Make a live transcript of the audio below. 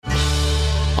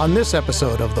on this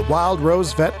episode of the Wild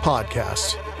Rose Vet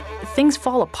Podcast. Things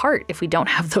fall apart if we don't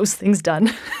have those things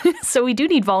done. So we do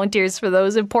need volunteers for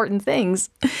those important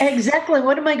things. Exactly.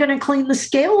 What am I going to clean the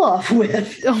scale off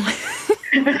with?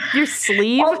 Your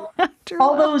sleeve?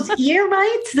 All those ear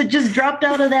mites that just dropped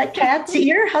out of that cat's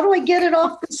ear? How do I get it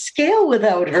off the scale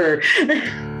without her?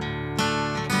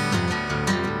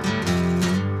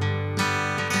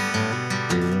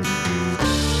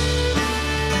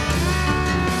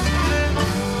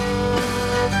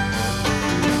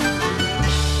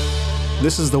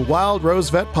 This is the Wild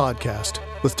Rose Vet Podcast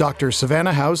with Dr.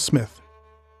 Savannah Howes-Smith.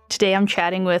 Today I'm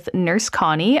chatting with Nurse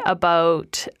Connie I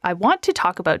want to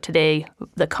talk about today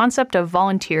the concept of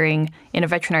volunteering in a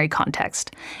veterinary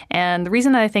context. And the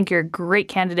reason that I think you're a great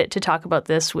candidate to talk about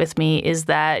this with me is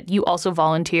that you also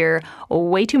volunteer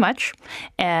way too much,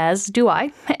 as do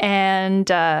I. And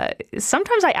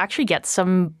sometimes I actually get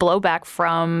some blowback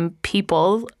from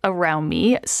people around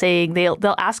me saying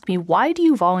they'll ask me, why do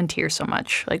you volunteer so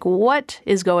much? Like, what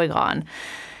is going on?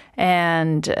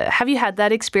 And have you had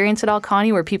that experience at all,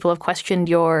 Connie, where people have questioned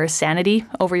your sanity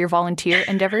over your volunteer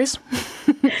endeavors?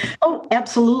 Oh,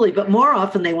 absolutely. But more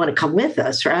often they want to come with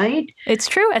us, right? It's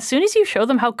true. As soon as you show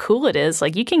them how cool it is,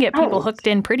 like you can get people hooked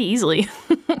in pretty easily.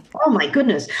 Oh, my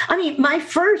goodness. I mean,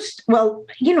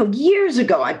 years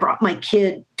ago, I brought my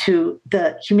kid to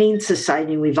the Humane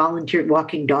Society and we volunteered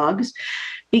walking dogs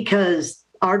because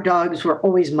our dogs were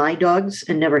always my dogs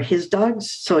and never his dogs.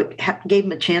 So it gave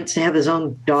him a chance to have his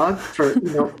own dog for,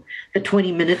 the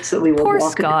 20 minutes that we were walking.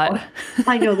 Poor Scott.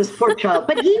 I know, this poor child,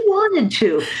 but he wanted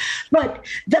to. But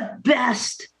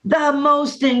the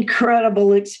most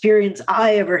incredible experience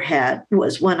I ever had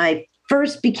was when I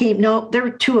first there were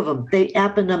two of them. They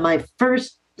happened on my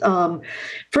first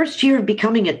year of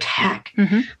becoming a tech.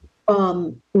 Mm-hmm.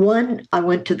 One, I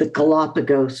went to the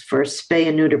Galapagos for a spay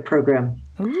and neuter program.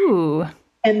 Ooh.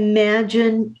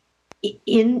 Imagine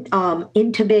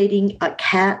intubating a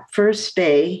cat for a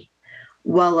spay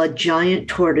while a giant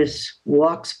tortoise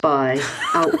walks by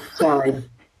outside.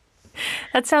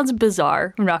 That sounds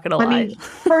bizarre. I'm not going to lie. I mean,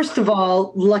 first of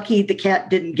all, lucky the cat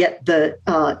didn't get the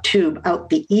tube out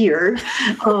the ear.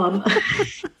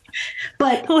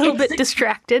 But a little bit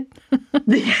distracted. A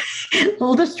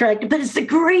little distracted, but it's the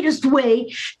greatest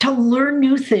way to learn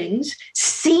new things,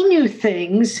 see new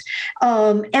things,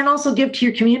 and also give to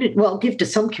your community. Well, give to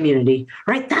some community,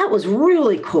 right? That was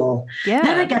really cool. Yeah.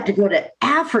 Then I got to go to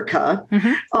Africa,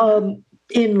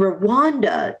 in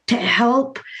Rwanda to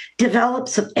help develop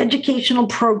some educational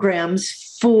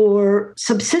programs for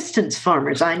subsistence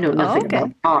farmers. I know nothing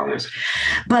about ours,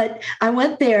 but I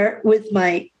went there with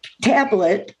my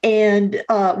tablet and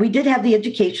we did have the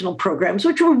educational programs,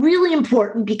 which were really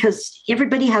important because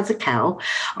everybody has a cow.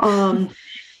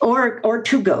 Or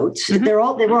two goats. Mm-hmm. They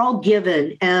were all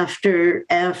given after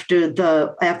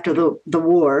the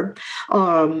war,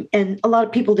 and a lot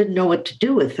of people didn't know what to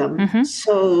do with them. Mm-hmm.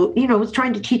 So I was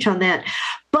trying to teach on that.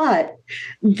 But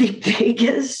the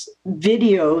biggest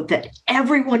video that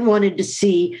everyone wanted to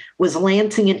see was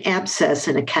lancing an abscess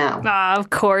in a cow.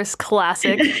 Of course,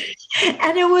 classic.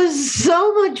 And it was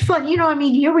so much fun.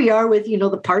 Here we are with,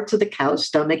 the parts of the cow's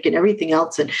stomach and everything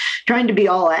else and trying to be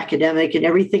all academic and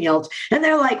everything else. And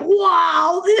they're like,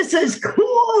 wow, this is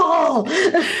cool.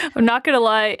 I'm not going to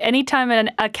lie. Anytime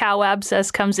a cow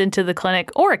abscess comes into the clinic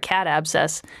or a cat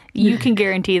abscess, you can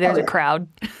guarantee there's a crowd.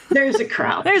 There's a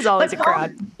crowd. There's always a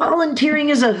crowd. Volunteering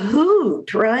is a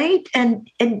hoot, right? And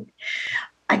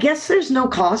I guess there's no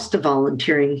cost to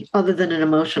volunteering other than an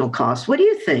emotional cost. What do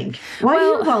you think? Why do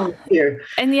you volunteer?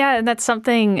 And that's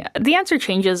something, the answer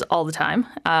changes all the time.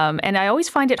 And I always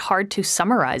find it hard to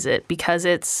summarize it because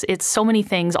it's so many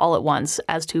things all at once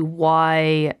as to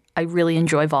why I really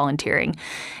enjoy volunteering.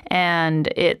 And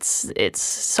it's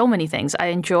so many things. I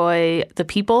enjoy the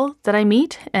people that I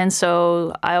meet. And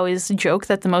so I always joke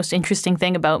that the most interesting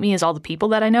thing about me is all the people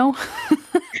that I know.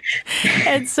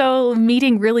 And so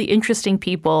meeting really interesting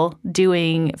people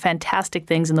doing fantastic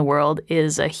things in the world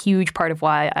is a huge part of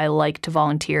why I like to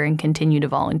volunteer and continue to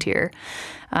volunteer.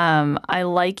 I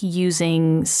like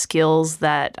using skills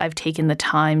that I've taken the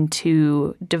time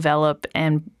to develop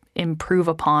and improve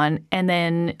upon and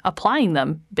then applying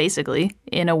them basically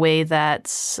in a way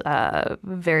that's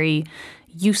very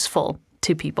useful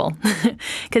to people.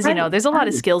 Because, there's a lot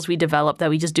of skills we develop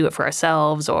that we just do it for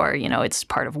ourselves or, it's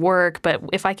part of work. But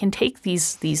if I can take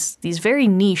these very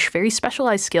niche, very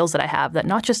specialized skills that I have that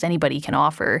not just anybody can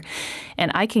offer,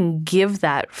 and I can give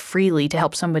that freely to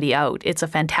help somebody out, it's a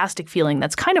fantastic feeling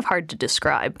that's kind of hard to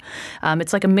describe.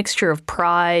 It's like a mixture of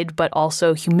pride, but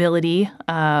also humility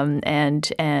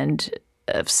and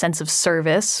a sense of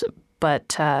service.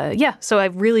 But so I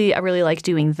really like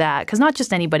doing that, because not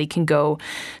just anybody can go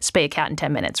spay a cat in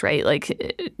 10 minutes, right?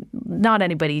 Like, not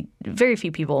anybody, very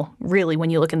few people really, when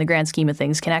you look in the grand scheme of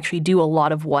things, can actually do a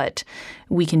lot of what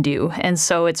we can do. And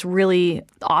so it's really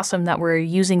awesome that we're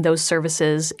using those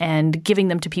services and giving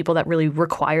them to people that really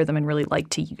require them and really like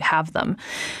to have them.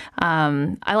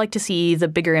 I like to see the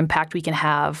bigger impact we can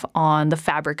have on the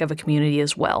fabric of a community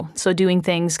as well. So doing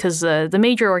things, because the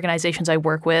major organizations I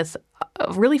work with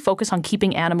really focus on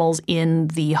keeping animals in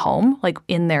the home, like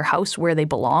in their house where they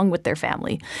belong with their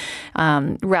family,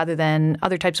 rather than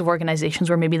other types of organizations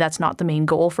where maybe that's not the main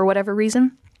goal for whatever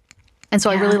reason. And so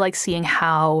I really like seeing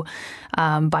how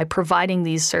by providing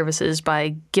these services,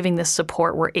 by giving this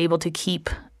support, we're able to keep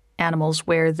animals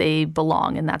where they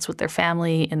belong, and that's with their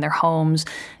family, in their homes,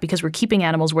 because we're keeping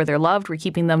animals where they're loved, we're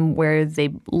keeping them where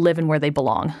they live and where they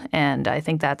belong. And I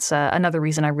think that's another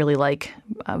reason I really like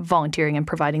volunteering and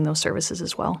providing those services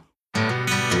as well.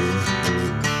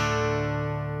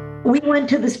 We went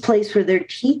to this place where they're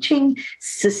teaching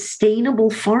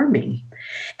sustainable farming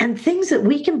and things that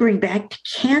we can bring back to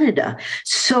Canada.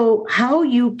 So how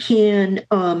you can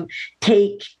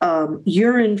take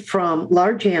urine from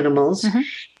large animals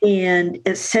and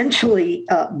essentially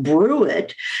brew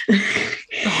it.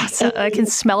 I can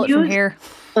smell it from here.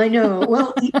 I know.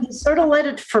 Well, you sort of let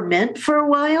it ferment for a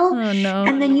while,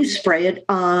 and then you spray it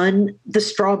on the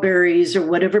strawberries or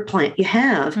whatever plant you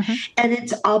have, and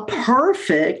it's a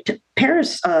perfect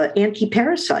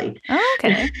anti-parasite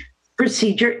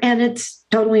procedure, and it's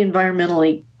totally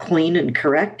environmentally clean and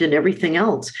correct and everything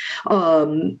else.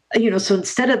 So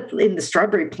instead of in the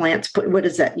strawberry plants, what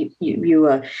is that?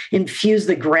 You infuse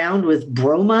the ground with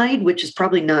bromide, which is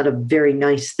probably not a very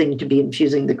nice thing to be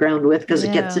infusing the ground with, because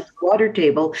it gets into the water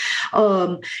table.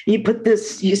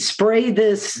 You spray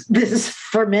this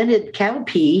fermented cow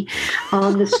pee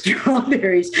on the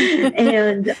strawberries,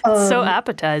 and so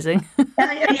appetizing.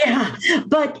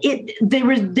 But there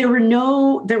were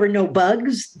no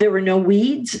bugs, there were no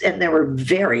weeds, and there were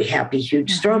very happy,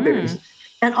 huge strawberries.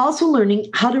 And also learning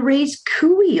how to raise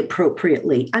cooey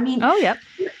appropriately. I mean,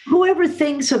 whoever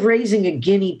thinks of raising a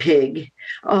guinea pig,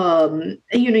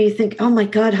 you think, oh my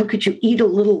God, how could you eat a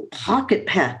little pocket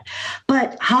pet?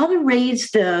 But how to raise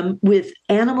them with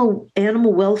animal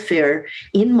welfare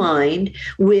in mind,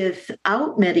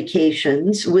 without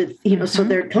medications, so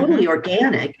they're totally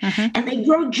organic, and they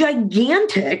grow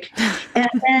gigantic.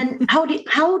 And then how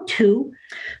to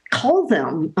call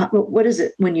them. What is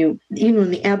it when in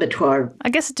the abattoir? I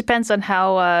guess it depends on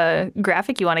how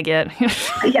graphic you want to get.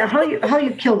 How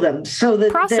you kill them. So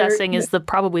that processing is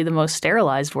probably the most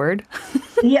sterilized word.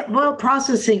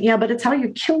 Processing. Yeah, but it's how you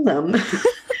kill them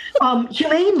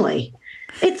humanely.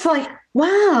 It's like,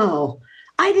 wow,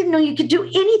 I didn't know you could do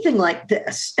anything like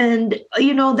this. And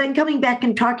then coming back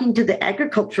and talking to the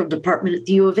agricultural department at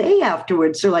the U of A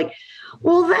afterwards, they're like,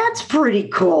 well, that's pretty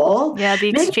cool. Yeah, the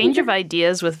exchange of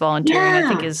ideas with volunteering, I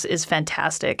think, is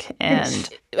fantastic. And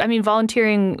I mean,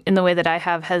 volunteering in the way that I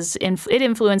have it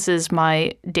influences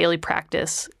my daily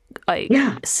practice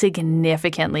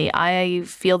significantly. I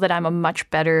feel that I'm a much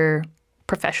better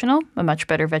professional, a much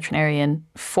better veterinarian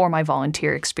for my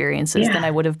volunteer experiences than I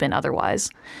would have been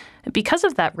otherwise. Because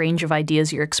of that range of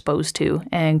ideas you're exposed to,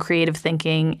 and creative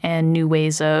thinking and new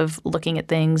ways of looking at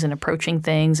things and approaching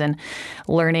things, and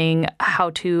learning how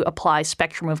to apply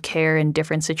spectrum of care in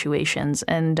different situations.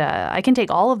 And I can take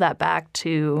all of that back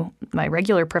to my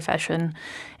regular profession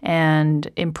and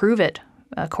improve it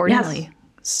accordingly. Yes.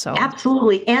 So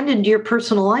absolutely. And into your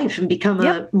personal life, and become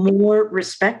a more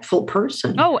respectful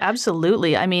person. Oh,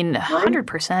 absolutely. I mean,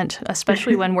 100%,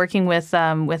 especially when working with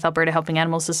Alberta Helping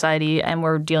Animals Society, and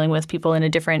we're dealing with people in a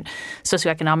different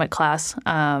socioeconomic class.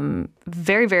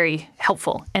 Very, very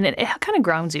helpful. And it kind of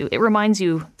grounds you. It reminds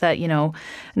you that,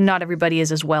 not everybody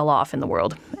is as well off in the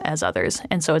world as others.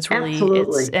 And so it's really,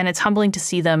 it's humbling to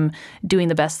see them doing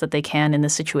the best that they can in the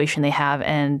situation they have,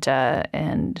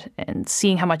 and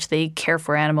seeing how much they care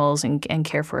for animals and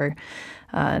care for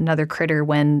another critter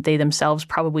when they themselves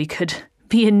probably could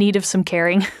be in need of some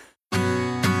caring.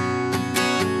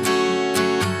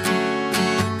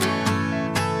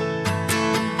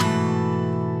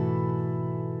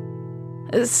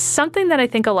 Something that I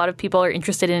think a lot of people are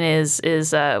interested in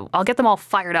is I'll get them all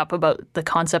fired up about the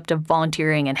concept of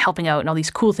volunteering and helping out and all these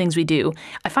cool things we do.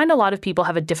 I find a lot of people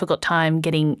have a difficult time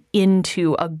getting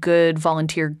into a good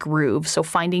volunteer groove. So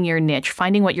finding your niche,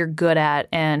 finding what you're good at,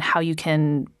 and how you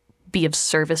can be of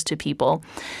service to people.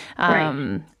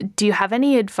 Do you have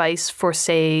any advice for,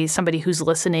 say, somebody who's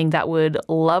listening that would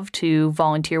love to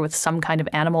volunteer with some kind of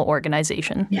animal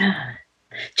organization?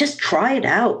 Just try it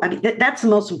out. I mean, that's the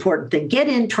most important thing. Get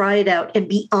in, try it out, and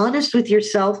be honest with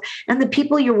yourself and the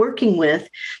people you're working with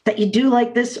that you do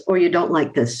like this or you don't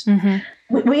like this.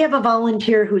 Mm-hmm. We have a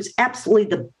volunteer who's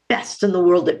absolutely the best in the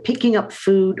world at picking up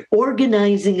food,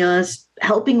 organizing us,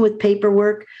 helping with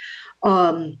paperwork.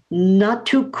 Not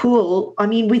too cool. I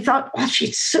mean, we thought, well,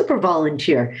 she's super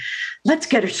volunteer. Let's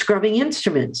get her scrubbing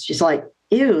instruments. She's like,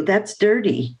 ew, that's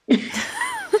dirty.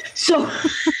 So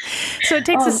it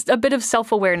takes a bit of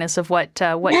self-awareness of what you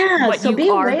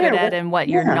are good at and what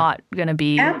you're not going to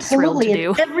be thrilled to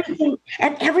do.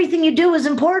 And everything you do is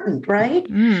important, right?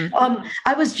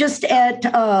 I was just at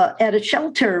a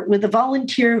shelter with a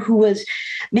volunteer who was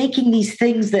making these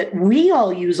things that we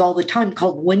all use all the time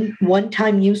called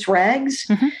one-time use rags.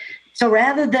 Mm-hmm. So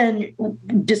rather than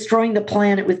destroying the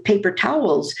planet with paper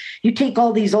towels, you take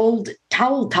all these old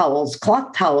towels,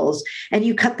 cloth towels, and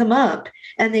you cut them up.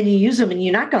 And then you use them, and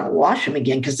you're not going to wash them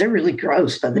again because they're really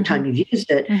gross by the time you've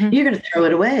used it. Mm-hmm. You're going to throw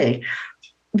it away.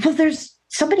 Well,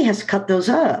 somebody has to cut those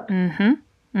up.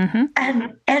 Mm-hmm. Mm-hmm.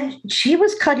 And she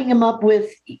was cutting them up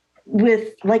with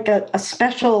like a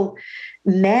special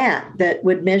mat that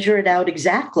would measure it out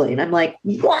exactly. And I'm like,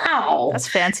 wow. That's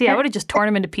fancy. I would have just torn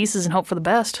them into pieces and hoped for the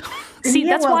best. See,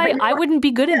 that's why I wouldn't be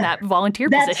good in that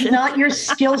volunteer position. That's not your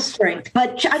skill strength.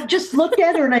 But I just looked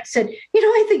at her and I said,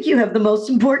 I think you have the most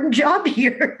important job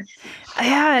here.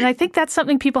 Yeah, and I think that's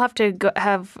something people have to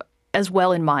have as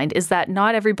well in mind, is that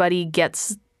not everybody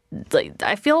gets,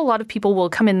 I feel a lot of people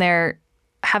will come in there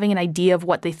having an idea of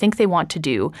what they think they want to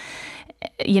do.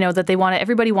 That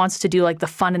everybody wants to do like the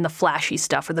fun and the flashy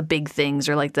stuff or the big things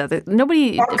or like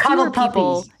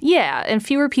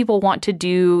fewer people want to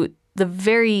do the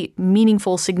very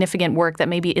meaningful, significant work that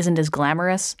maybe isn't as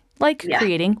glamorous, like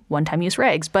creating one-time use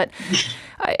rags. But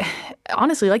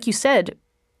honestly, like you said,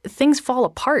 things fall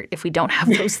apart if we don't have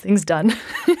those things done.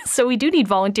 So we do need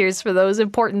volunteers for those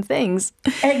important things.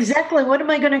 Exactly. What am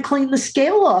I going to clean the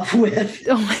scale off with?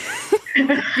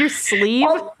 Your sleeve?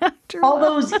 All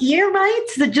those ear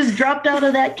mites that just dropped out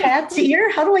of that cat's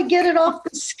ear? How do I get it off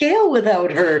the scale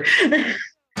without her?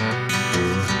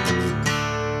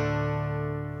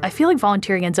 I feel like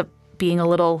volunteering ends up being a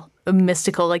little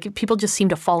mystical. Like people just seem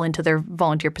to fall into their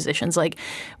volunteer positions. Like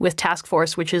with Task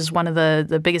Force, which is one of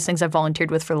the biggest things I've volunteered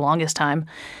with for the longest time,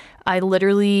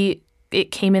 it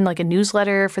came in like a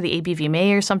newsletter for the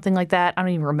ABVMA or something like that. I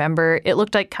don't even remember. It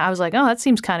looked like, I was like, oh, that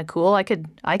seems kind of cool. I can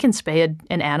spay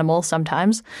an animal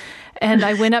sometimes. And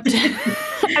I went up to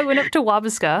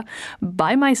Wabasca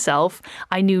by myself.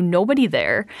 I knew nobody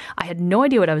there. I had no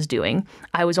idea what I was doing.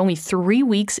 I was only 3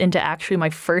 weeks into actually my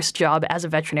first job as a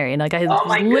veterinarian. Like I had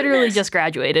literally just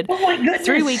graduated. Oh my goodness.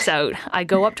 3 weeks out, I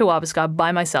go up to Wabasca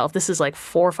by myself. This is like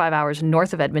 4 or 5 hours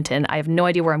north of Edmonton. I have no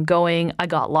idea where I'm going. I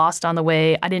got lost on the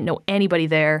way. I didn't know anybody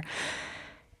there.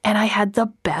 And I had the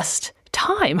best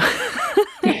time.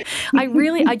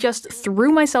 I just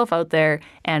threw myself out there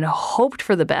and hoped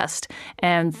for the best.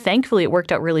 And thankfully, it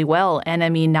worked out really well. And I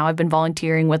mean, now I've been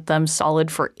volunteering with them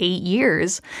solid for 8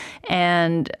 years,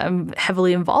 and I'm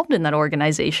heavily involved in that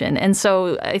organization. And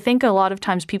so I think a lot of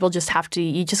times people just have to,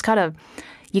 you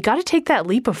got to take that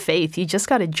leap of faith. You just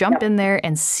got to jump in there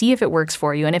and see if it works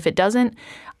for you. And if it doesn't,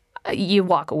 you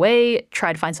walk away,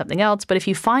 try to find something else. But if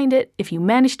you find it, if you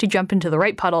manage to jump into the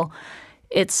right puddle,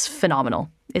 it's phenomenal.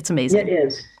 It's amazing. It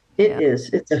is. It is.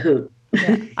 It's a hoot.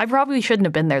 Yeah. I probably shouldn't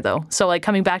have been there, though. So, like,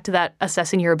 coming back to that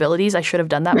assessing your abilities, I should have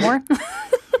done that more.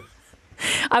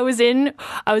 I was in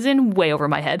way over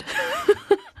my head.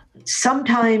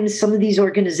 Sometimes some of these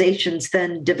organizations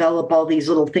then develop all these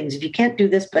little things. If you can't do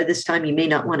this by this time, you may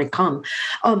not want to come.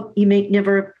 You may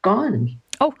never have gone.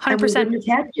 Oh,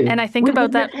 100%. And I think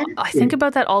about that. I think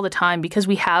about that all the time because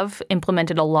we have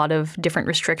implemented a lot of different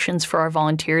restrictions for our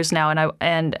volunteers now.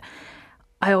 And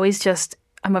I always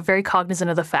I'm very cognizant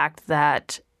of the fact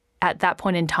that at that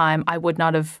point in time, I would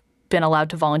not have been allowed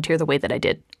to volunteer the way that I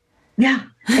did. Yeah.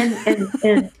 And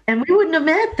we wouldn't have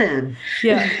met then.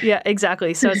 Yeah,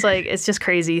 exactly. So it's just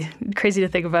crazy to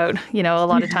think about. A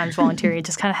lot of times volunteering, it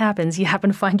just kind of happens. You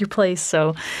happen to find your place.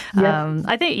 So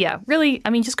I think, really, I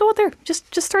mean, just go out there.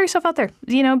 Just throw yourself out there.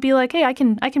 Be like, hey, I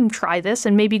can try this,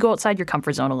 and maybe go outside your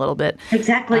comfort zone a little bit.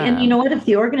 Exactly. And you know what? If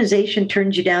the organization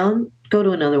turns you down, go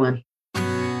to another one.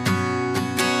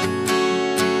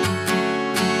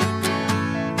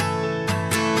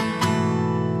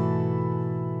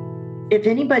 If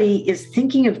anybody is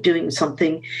thinking of doing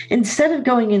something, instead of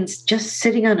going and just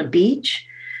sitting on a beach,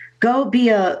 go do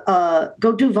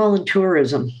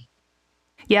voluntourism.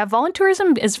 Yeah,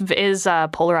 voluntourism is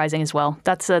polarizing as well.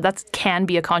 That can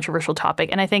be a controversial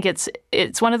topic, and I think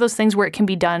it's one of those things where it can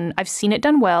be done. I've seen it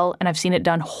done well, and I've seen it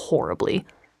done horribly.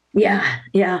 Yeah,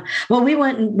 yeah. Well, we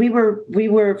went and we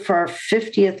were for our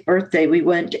 50th birthday. We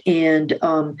went and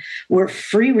were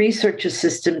free research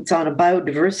assistants on a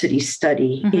biodiversity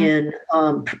study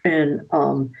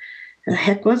the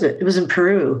heck was it? It was in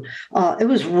Peru. It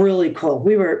was really cool.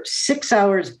 We were 6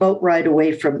 hours boat ride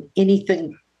away from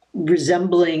anything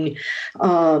resembling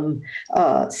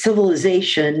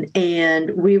civilization,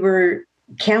 and we were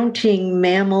counting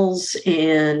mammals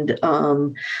and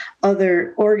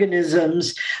other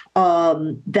organisms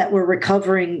that were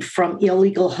recovering from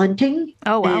illegal hunting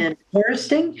and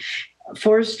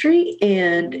forestry,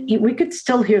 and we could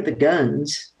still hear the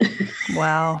guns.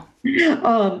 Wow.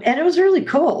 And it was really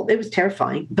cool. It was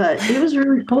terrifying, but it was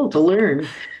really cool to learn.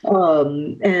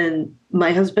 And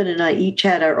my husband and I each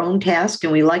had our own task,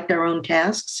 and we liked our own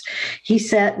tasks. He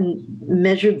sat and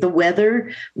measured the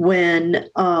weather when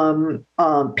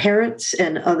parrots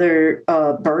and other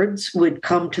birds would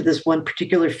come to this one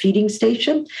particular feeding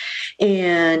station.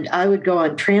 And I would go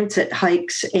on transit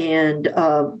hikes and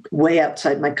way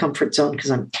outside my comfort zone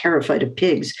because I'm terrified of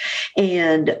pigs,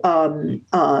 and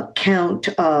count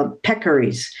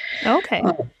peccaries. Okay.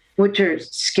 Which are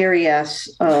scary ass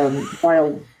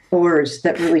wild boars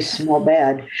that really smell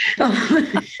bad.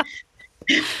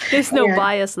 There's no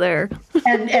bias there.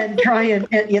 and try and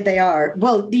yeah, they are.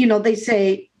 Well, they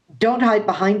say don't hide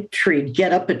behind a tree,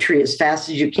 get up a tree as fast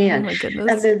as you can. Oh my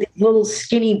goodness. And then these little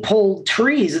skinny pole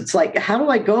trees. It's like, how do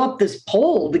I go up this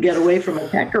pole to get away from a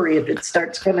peccary if it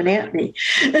starts coming at me?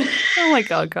 Oh my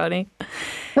God, Connie.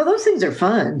 Well, those things are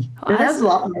fun. That's a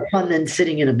lot more fun than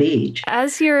sitting in a beach.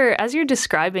 As you're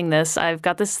describing this, I've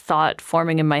got this thought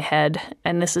forming in my head,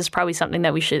 and this is probably something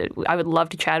that I would love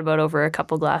to chat about over a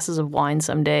couple glasses of wine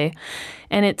someday.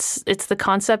 And it's the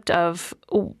concept of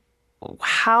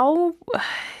how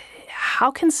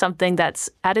can something that's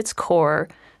at its core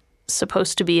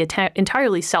supposed to be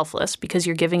entirely selfless, because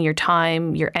you're giving your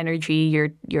time, your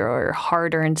energy, your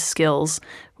hard-earned skills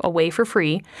away for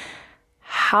free,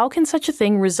 how can such a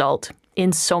thing result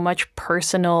in so much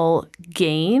personal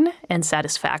gain and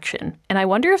satisfaction? And I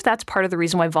wonder if that's part of the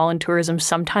reason why voluntourism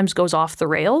sometimes goes off the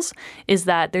rails, is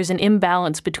that there's an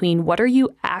imbalance between what are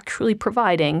you actually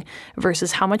providing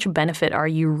versus how much benefit are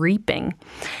you reaping,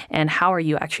 and how are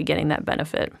you actually getting that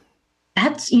benefit?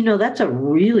 That's a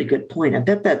really good point. I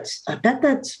bet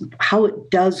that's how it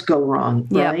does go wrong,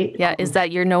 right? Yeah, is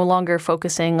that you're no longer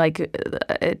focusing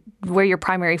where your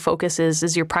primary focus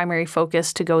is your primary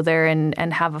focus to go there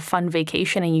and have a fun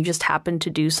vacation, and you just happen to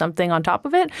do something on top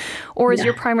of it? Or is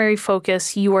your primary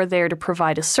focus you are there to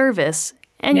provide a service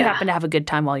and you happen to have a good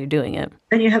time while you're doing it?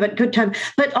 And you have a good time.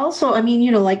 But also, I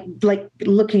mean, like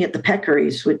looking at the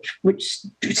peccaries, which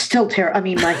still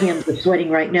my hands are sweating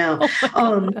right now.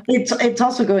 It's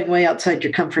also going way outside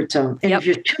your comfort zone. And if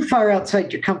you're too far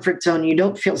outside your comfort zone, you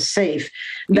don't feel safe.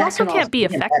 You also can't be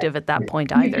effective at that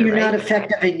point either, You're not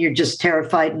effective, and you're just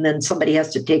terrified, and then somebody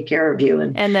has to take care of you.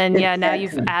 And then, now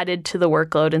you've added to the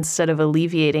workload instead of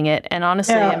alleviating it. And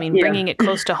honestly, bringing it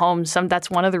close to home,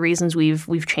 that's one of the reasons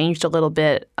we've changed a little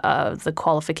bit of the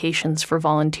qualifications for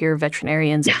volunteer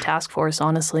veterinarians at Task Force,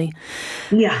 honestly.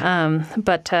 Yeah.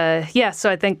 So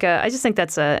I just think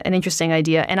that's an interesting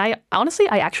idea. And I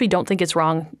actually don't think it's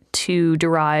wrong to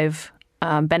derive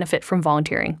benefit from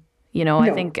volunteering. No.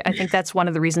 I think that's one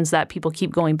of the reasons that people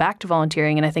keep going back to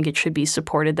volunteering, and I think it should be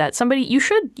supported that you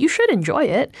should enjoy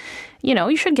it.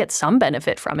 You should get some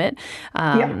benefit from it.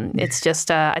 It's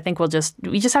just I think we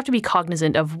just have to be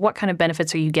cognizant of what kind of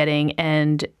benefits are you getting,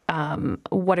 and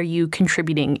what are you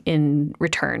contributing in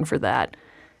return for that.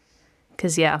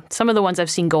 Because some of the ones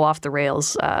I've seen go off the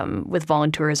rails with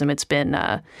voluntourism, it's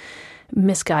been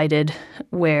misguided,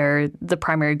 where the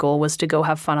primary goal was to go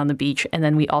have fun on the beach, and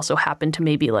then we also happen to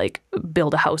maybe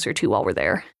build a house or two while we're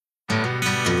there.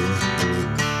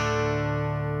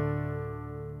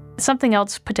 Something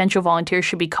else potential volunteers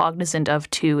should be cognizant of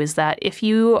too is that if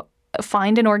you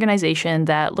find an organization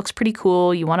that looks pretty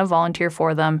cool, you want to volunteer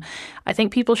for them, I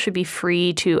think people should be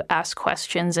free to ask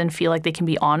questions and feel like they can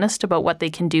be honest about what they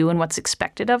can do and what's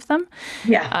expected of them.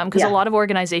 Because a lot of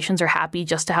organizations are happy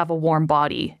just to have a warm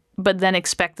body, but then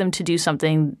expect them to do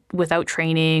something without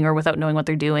training or without knowing what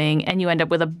they're doing, and you end up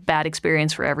with a bad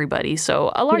experience for everybody.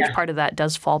 So a large part of that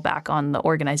does fall back on the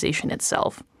organization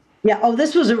itself. Yeah. Oh,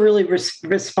 this was a really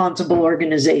responsible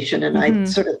organization, and I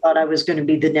sort of thought I was going to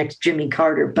be the next Jimmy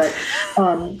Carter, but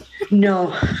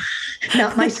no,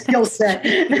 not my skill set.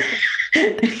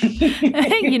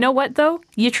 Hey, you know what though?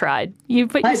 You tried. You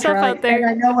put yourself out there. And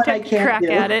I know what I can't crack do.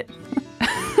 At it.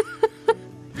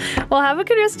 Well, have a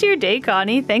good rest of your day,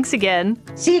 Connie. Thanks again.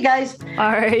 See you guys.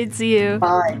 All right. See you.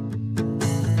 Bye.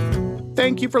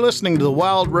 Thank you for listening to the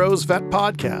Wild Rose Vet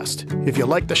Podcast. If you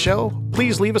like the show,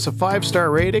 please leave us a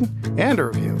 5-star rating and a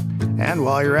review. And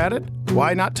while you're at it,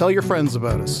 why not tell your friends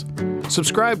about us?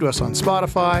 Subscribe to us on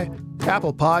Spotify,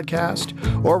 Apple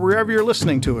Podcast, or wherever you're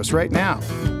listening to us right now.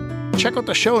 Check out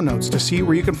the show notes to see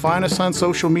where you can find us on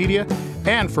social media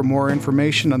and for more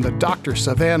information on the Dr.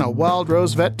 Savannah Wild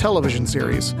Rose Vet television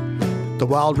series. The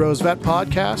Wild Rose Vet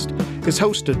Podcast is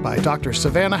hosted by Dr.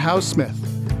 Savannah House Smith.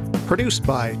 Produced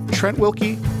by Trent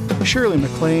Wilkie, Shirley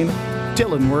McLean,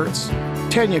 Dylan Wirtz,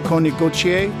 Tanya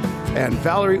Koenig-Gauthier, and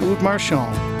Valerie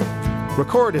Oud-Marchand.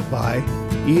 Recorded by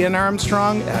Ian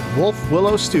Armstrong at Wolf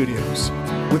Willow Studios,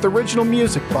 with original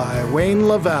music by Wayne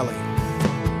LaValle.